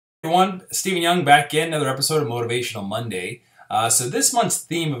Everyone, Stephen Young back in another episode of Motivational Monday. So this month's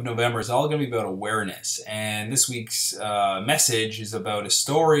theme of November is all going to be about awareness, and this week's message is about a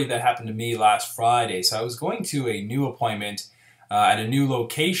story that happened to me last Friday. So I was going to a new appointment at a new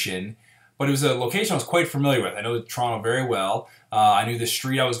location, but it was a location I was quite familiar with. I know Toronto very well. I knew the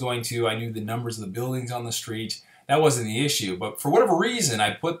street I was going to. I knew the numbers of the buildings on the street. That wasn't the issue, but for whatever reason, I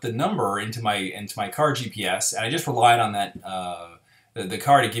put the number into my car GPS, and I just relied on that. The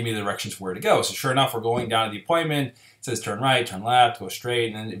car to give me the directions where to go. So sure enough, we're going down to the appointment. It says turn right, turn left, go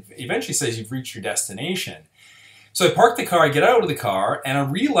straight, and then it eventually says you've reached your destination. So I park the car, I get out of the car, and I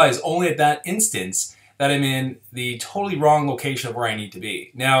realize only at that instance that I'm in the totally wrong location of where I need to be.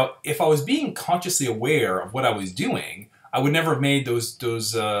 Now, if I was being consciously aware of what I was doing, I would never have made those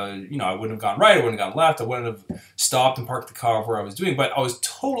I wouldn't have gone right, I wouldn't have gone left, I wouldn't have stopped and parked the car where I was doing, but I was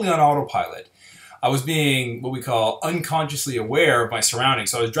totally on autopilot. I was being what we call unconsciously aware of my surroundings.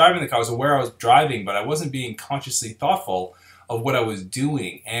 So I was driving the car, I was aware I was driving, but I wasn't being consciously thoughtful of what I was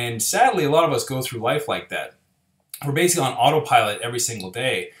doing. And sadly, a lot of us go through life like that. We're basically on autopilot every single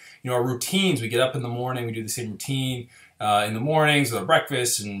day. You know, our routines, we get up in the morning, we do the same routine in the mornings with our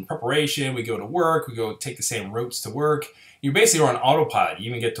breakfast and preparation. We go to work, we go take the same routes to work. You basically are on autopilot. You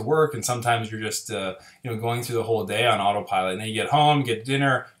even get to work, and sometimes you're just going through the whole day on autopilot. And then you get home, get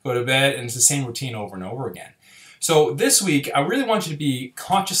dinner, go to bed, and it's the same routine over and over again. So this week, I really want you to be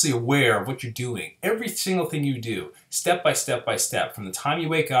consciously aware of what you're doing. Every single thing you do, step by step by step, from the time you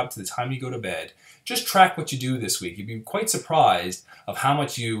wake up to the time you go to bed. Just track what you do this week. You'd be quite surprised of how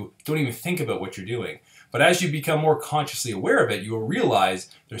much you don't even think about what you're doing. But as you become more consciously aware of it, you will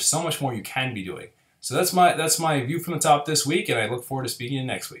realize there's so much more you can be doing. So that's my view from the top this week, and I look forward to speaking to you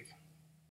next week.